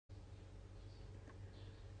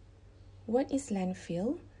What is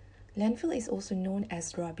landfill? Landfill is also known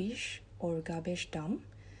as rubbish or garbage dump.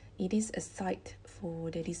 It is a site for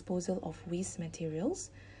the disposal of waste materials.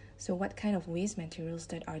 So what kind of waste materials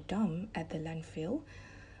that are dumped at the landfill?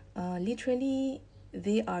 Literally,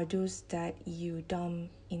 they are those that you dump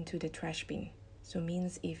into the trash bin. So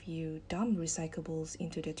means if you dump recyclables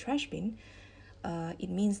into the trash bin, it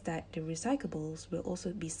means that the recyclables will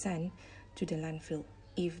also be sent to the landfill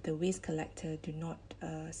if the waste collector do not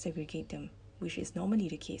segregate them, which is normally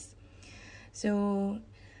the case. So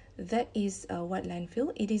that is what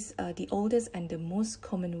landfill. It is the oldest and the most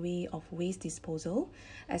common way of waste disposal,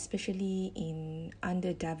 especially in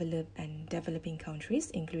underdeveloped and developing countries,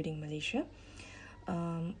 including Malaysia.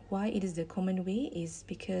 Why it is the common way is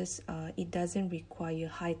because it doesn't require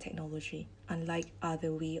high technology, unlike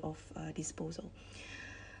other way of disposal.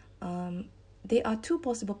 There are two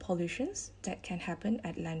possible pollutions that can happen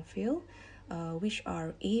at landfill, which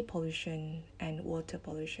are air pollution and water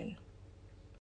pollution.